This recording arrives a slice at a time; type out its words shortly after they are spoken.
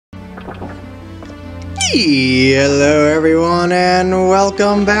Hello everyone and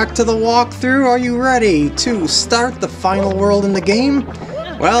welcome back to the walkthrough. Are you ready to start the final world in the game?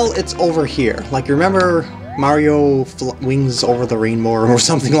 Well, it's over here. Like, remember Mario wings over the rainbow or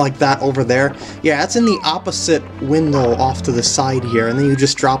something like that over there? Yeah, it's in the opposite window off to the side here, and then you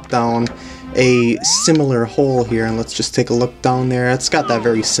just drop down a similar hole here, and let's just take a look down there. It's got that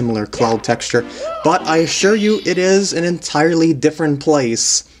very similar cloud texture, but I assure you it is an entirely different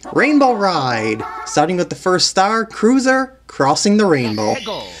place. Rainbow Ride! Starting with the first star, Cruiser, crossing the rainbow.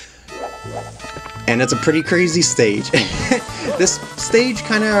 And it's a pretty crazy stage. This stage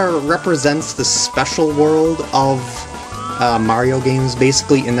kind of represents the special world of Mario games,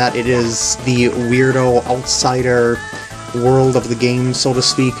 basically, in that it is the weirdo outsider world of the game, so to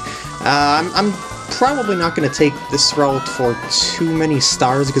speak. I'm probably not going to take this route for too many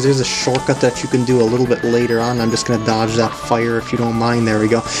stars because there's a shortcut that you can do a little bit later on. I'm just going to dodge that fire if you don't mind. There we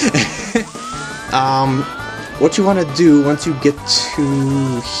go. What you want to do once you get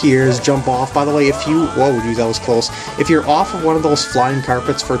to here is jump off. By the way, if you... Whoa, geez, that was close. If you're off of one of those flying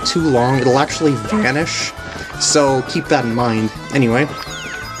carpets for too long, it'll actually vanish. So keep that in mind. Anyway,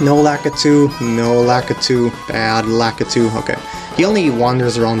 no Lakitu, no Lakitu, bad Lakitu. Okay. He only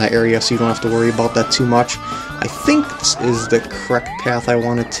wanders around that area, so you don't have to worry about that too much. I think this is the correct path I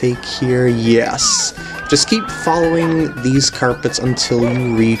want to take here. Yes. Just keep following these carpets until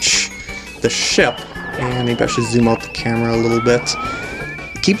you reach the ship. And maybe I should zoom out the camera a little bit.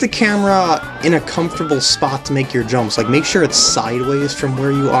 Keep the camera in a comfortable spot to make your jumps. Like, make sure it's sideways from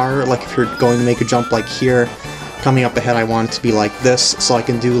where you are. Like, if you're going to make a jump like here, coming up ahead, I want it to be like this, so I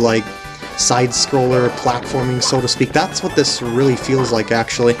can do, like, side-scroller platforming, so to speak. That's what this really feels like,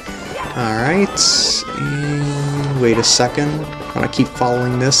 actually. Alright, and wait a second. I want to keep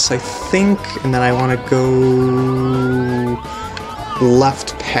following this, I think, and then I want to go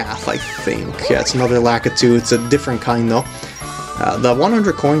left path, I think. Yeah, it's another Lakitu. It's a different kind, though. The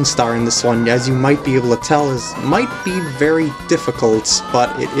 100 coin star in this one, as you might be able to tell, might be very difficult,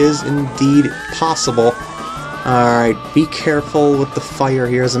 but it is indeed possible. Alright, be careful with the fire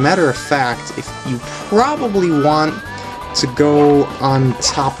here. As a matter of fact, if you probably want to go on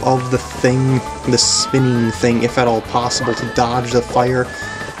top of the thing, the spinning thing, if at all possible, to dodge the fire.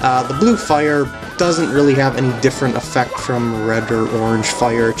 The blue fire doesn't really have any different effect from red or orange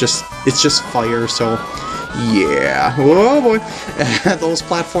fire. It's just fire, so yeah. Oh boy. Those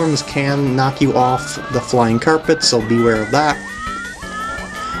platforms can knock you off the flying carpet, so beware of that.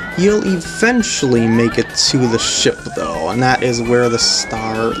 You'll eventually make it to the ship, though, and that is where the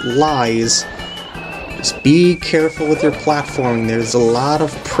star lies. Just be careful with your platforming. There's a lot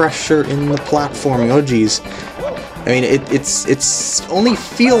of pressure in the platforming. Oh, geez. I mean, it's only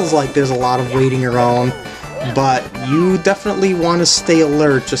feels like there's a lot of waiting around, but you definitely want to stay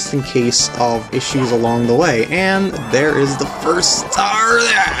alert just in case of issues along the way. And there is the first star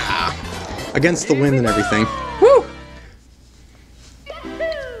there! Against the wind and everything. Woo!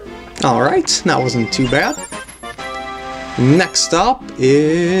 Alright, that wasn't too bad. Next up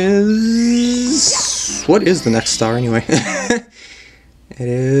is... What is the next star, anyway? It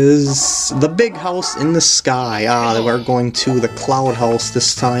is the big house in the sky. We're going to the cloud house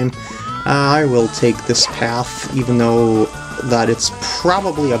this time. I will take this path, even though that it's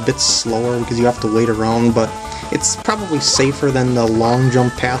probably a bit slower because you have to wait around, but it's probably safer than the long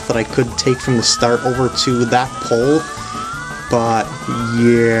jump path that I could take from the start over to that pole. But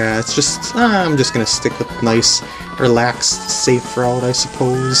yeah, it's just, I'm just gonna stick with nice, relaxed, safe route, I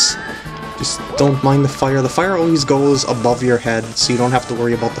suppose. Just don't mind the fire. The fire always goes above your head, so you don't have to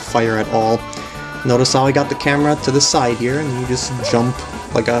worry about the fire at all. Notice how I got the camera to the side here, and you just jump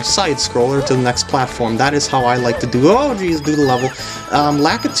like a side-scroller to the next platform. That is how I like to do, oh geez, do the level.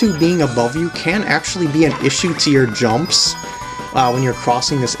 Lakitu being above you can actually be an issue to your jumps. When you're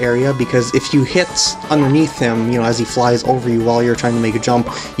crossing this area, because if you hit underneath him, you know, as he flies over you while you're trying to make a jump,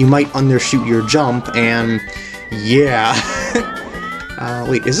 you might undershoot your jump, and yeah.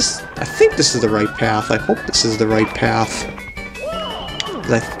 Wait, is this... I think this is the right path. I hope this is the right path.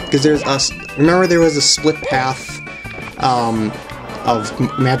 Because there's a... Remember there was a split path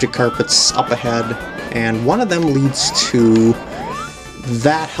of magic carpets up ahead, and one of them leads to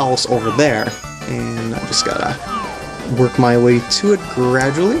that house over there, and I just gotta work my way to it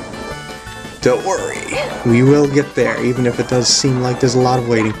gradually. Don't worry, we will get there, even if it does seem like there's a lot of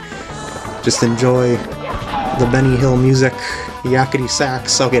waiting. Just enjoy the Benny Hill music, yakety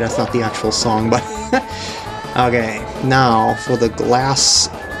sax. Okay, that's not the actual song, but okay, now for the glass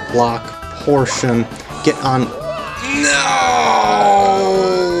block portion. Get on. No!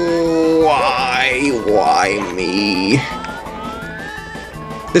 Why me?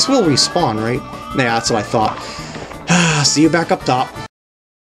 This will respawn, right? Yeah, that's what I thought. See you back up top.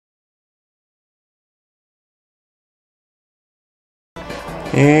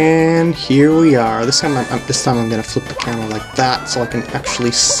 And here we are. This time I'm gonna flip the camera like that so I can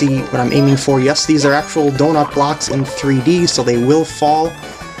actually see what I'm aiming for. Yes, these are actual donut blocks in 3D, so they will fall.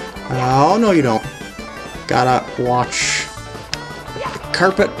 Oh, no you don't. Gotta watch the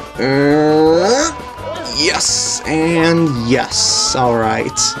carpet. Yes, and yes.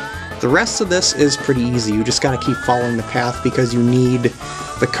 Alright. The rest of this is pretty easy. You just gotta keep following the path because you need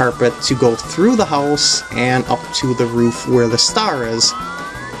the carpet to go through the house and up to the roof where the star is.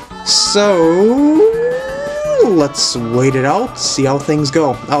 So let's wait it out, see how things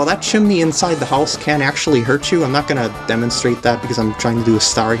go. Oh, that chimney inside the house can actually hurt you. I'm not gonna demonstrate that because I'm trying to do a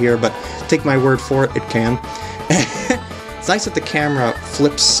star here, but take my word for it, it can. It's nice that the camera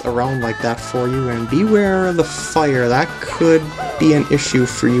flips around like that for you, and beware of the fire. That could be an issue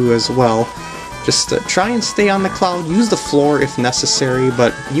for you as well. Just try and stay on the cloud, use the floor if necessary,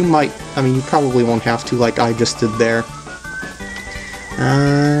 but you might, I mean, you probably won't have to like I just did there.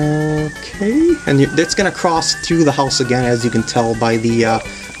 Okay, and it's going to cross through the house again, as you can tell by the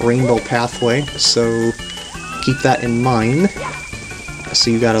rainbow pathway, so keep that in mind. So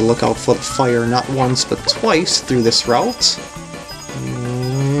you got to look out for the fire not once but twice through this route.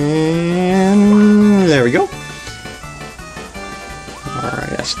 And there we go.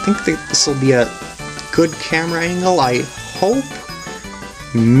 Alright, I think this will be a good camera angle, I hope.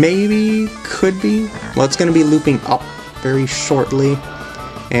 Maybe, could be. Well, it's going to be looping up very shortly.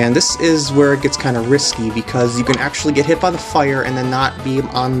 And this is where it gets kind of risky because you can actually get hit by the fire and then not be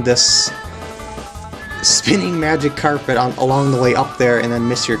on this spinning magic carpet along the way up there and then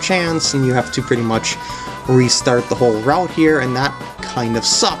miss your chance, and you have to pretty much restart the whole route here, and that kind of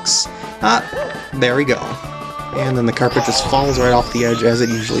sucks. There we go. And then the carpet just falls right off the edge as it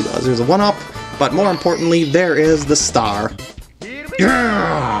usually does. There's a 1-up, but more importantly, there is the star.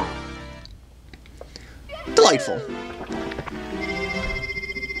 Yeah! Delightful.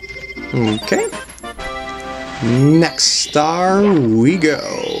 Okay. Next star we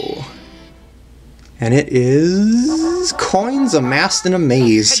go. And it is coins amassed in a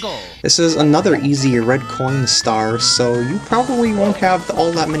maze. This is another easy red coin star, so you probably won't have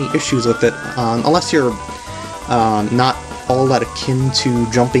all that many issues with it, unless you're not all that akin to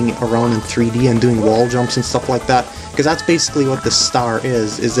jumping around in 3D and doing wall jumps and stuff like that, because that's basically what this star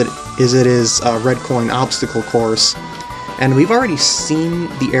is it is a red coin obstacle course. And we've already seen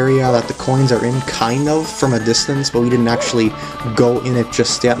the area that the coins are in, kind of, from a distance, but we didn't actually go in it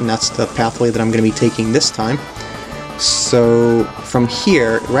just yet, and that's the pathway that I'm going to be taking this time. So, from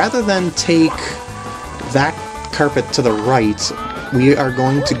here, rather than take that carpet to the right, we are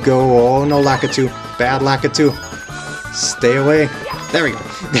going to go... Oh, no, Lakitu. Bad Lakitu. Stay away. There we go.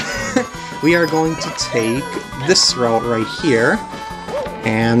 We are going to take this route right here,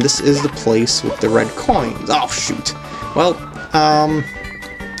 and this is the place with the red coins. Oh, shoot. Well, I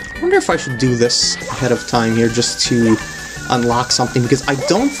wonder if I should do this ahead of time here just to unlock something, because I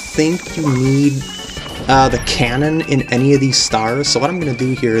don't think you need the cannon in any of these stars. So what I'm going to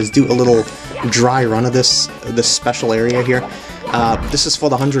do here is do a little dry run of this special area here. This is for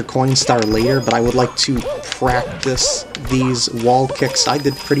the 100 coin star later, but I would like to practice these wall kicks. I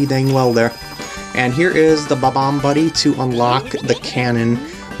did pretty dang well there. And here is the bob-omb buddy to unlock the cannon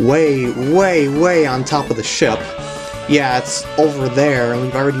way, way, way on top of the ship. Yeah, it's over there, and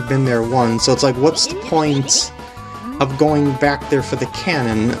we've already been there once, so it's like, what's the point of going back there for the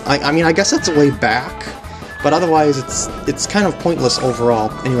cannon? I mean, I guess it's a way back, but otherwise it's kind of pointless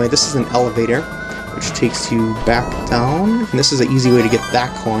overall. Anyway, this is an elevator, which takes you back down, and this is an easy way to get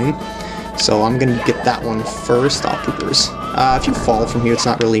that coin, so I'm gonna get that one first. Oh, poopers. If you fall from here, it's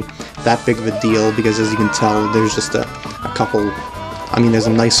not really that big of a deal, because as you can tell, there's just a couple... I mean, there's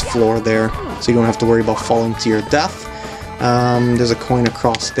a nice floor there, so you don't have to worry about falling to your death. There's a coin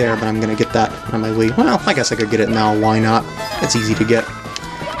across there, but I'm gonna get that on my way. Well, I guess I could get it now, why not? It's easy to get.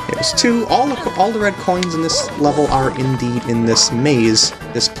 There's two. All the red coins in this level are indeed in this maze,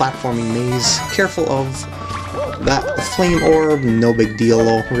 this platforming maze. Careful of that flame orb, no big deal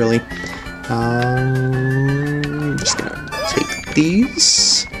though, really. I'm just gonna take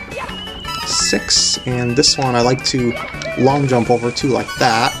these. 6, and this one I like to long jump over to like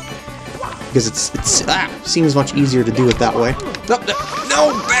that, because it seems much easier to do it that way. No,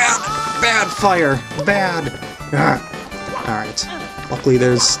 bad fire, bad. Alright, luckily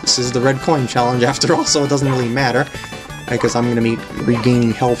this is the red coin challenge after all, so it doesn't really matter, because I'm going to be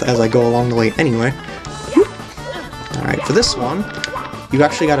regaining health as I go along the way anyway. Alright, for this one, you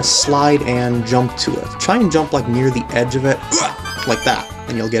actually got to slide and jump to it. Try and jump like near the edge of it, like that.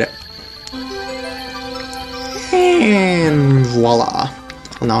 and you'll get it. And voila.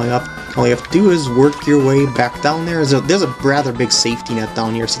 Well, now all you have to do is work your way back down there. There's a rather big safety net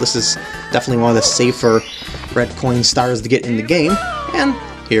down here, so this is definitely one of the safer red coin stars to get in the game. And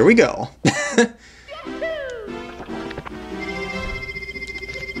here we go.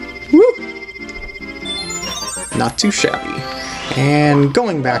 Woo! Not too shabby. And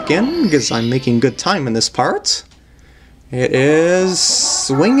going back in, because I'm making good time in this part, it is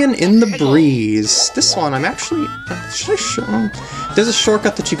Swingin' in the Breeze. This one, I'm actually... should I show? There's a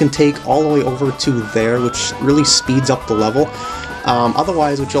shortcut that you can take all the way over to there, which really speeds up the level.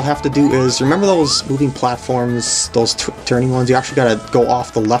 Otherwise, what you'll have to do is, remember those moving platforms, those turning ones? You actually gotta go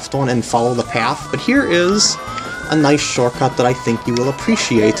off the left one and follow the path. But here is a nice shortcut that I think you will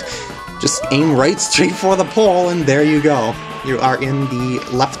appreciate. Just aim right straight for the pole, and there you go. You are in the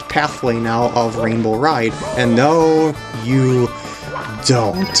left pathway now of Rainbow Ride. And no, you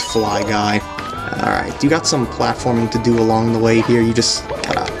don't, Fly Guy. Alright, you got some platforming to do along the way here. You just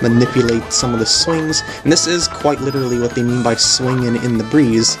gotta manipulate some of the swings. And this is quite literally what they mean by swinging in the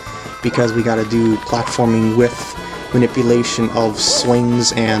breeze, because we gotta do platforming with manipulation of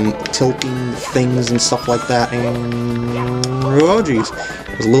swings and tilting things and stuff like that. And oh geez,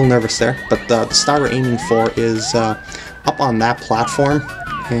 I was a little nervous there. But the star we're aiming for is up on that platform,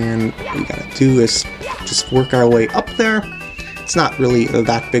 and what we gotta do is just work our way up there. It's not really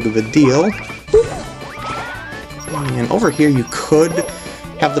that big of a deal. And over here you could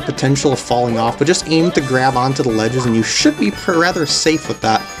have the potential of falling off, but just aim to grab onto the ledges and you should be rather safe with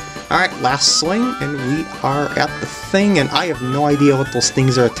that. Alright, last swing, and we are at the thing, and I have no idea what those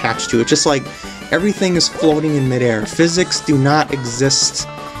things are attached to. It's just like everything is floating in midair. Physics do not exist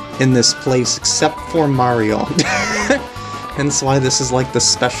in this place except for Mario. Hence why this is like the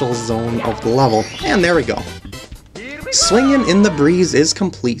special zone of the level. And there we go. Swingin' in the Breeze is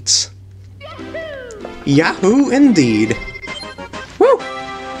complete. Yahoo indeed! Woo!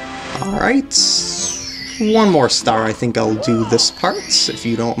 Alright. One more star, I think I'll do this part, if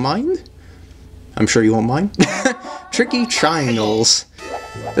you don't mind. I'm sure you won't mind. Tricky Triangles.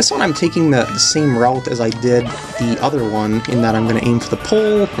 This one I'm taking the same route as I did the other one, in that I'm going to aim for the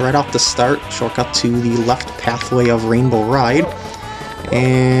pole right off the start, shortcut to the left pathway of Rainbow Ride,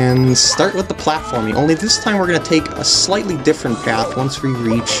 and start with the platforming. Only this time we're going to take a slightly different path once we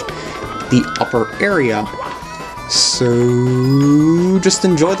reach the upper area. So just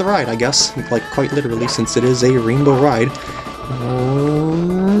enjoy the ride, I guess, like quite literally, since it is a rainbow ride.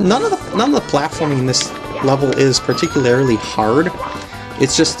 None of the platforming in this level is particularly hard.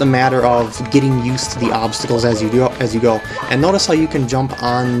 It's just a matter of getting used to the obstacles as you go. And notice how you can jump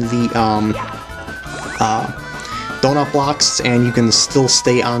on the donut blocks, and you can still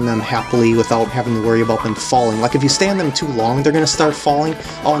stay on them happily without having to worry about them falling. Like if you stay on them too long, they're going to start falling.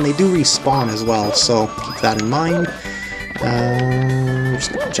 Oh, and they do respawn as well, so keep that in mind.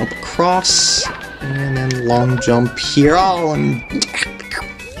 Just going to jump across, and then long jump here. Oh, and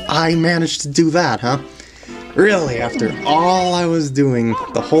I managed to do that, huh? Really, after all I was doing,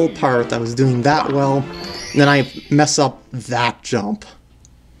 the whole part, I was doing that well, and then I mess up that jump.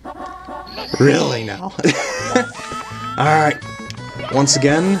 Really now? Alright, once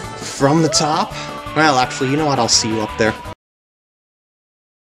again, from the top. Well, actually, you know what? I'll see you up there.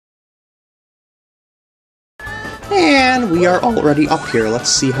 And we are already up here. Let's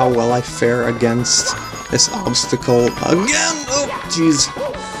see how well I fare against this obstacle again. Oh, jeez.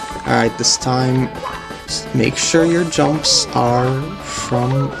 Alright, this time, just make sure your jumps are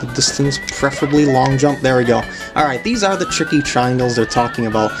from a distance, preferably long jump. There we go. Alright, these are the tricky triangles they're talking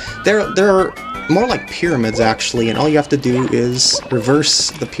about. They're more like pyramids, actually, and all you have to do is reverse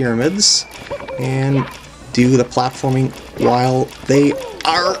the pyramids and do the platforming while they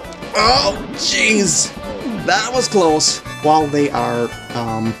are... Oh, jeez! That was close! While they are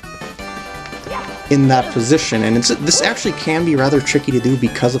in that position, and this actually can be rather tricky to do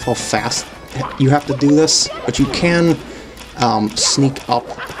because of how fast you have to do this, but you can sneak up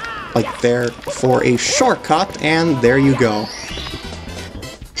like there for a shortcut, and there you go.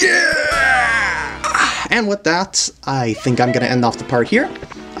 Yeah! And with that, I think I'm going to end off the part here.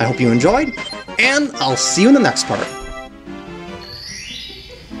 I hope you enjoyed, and I'll see you in the next part.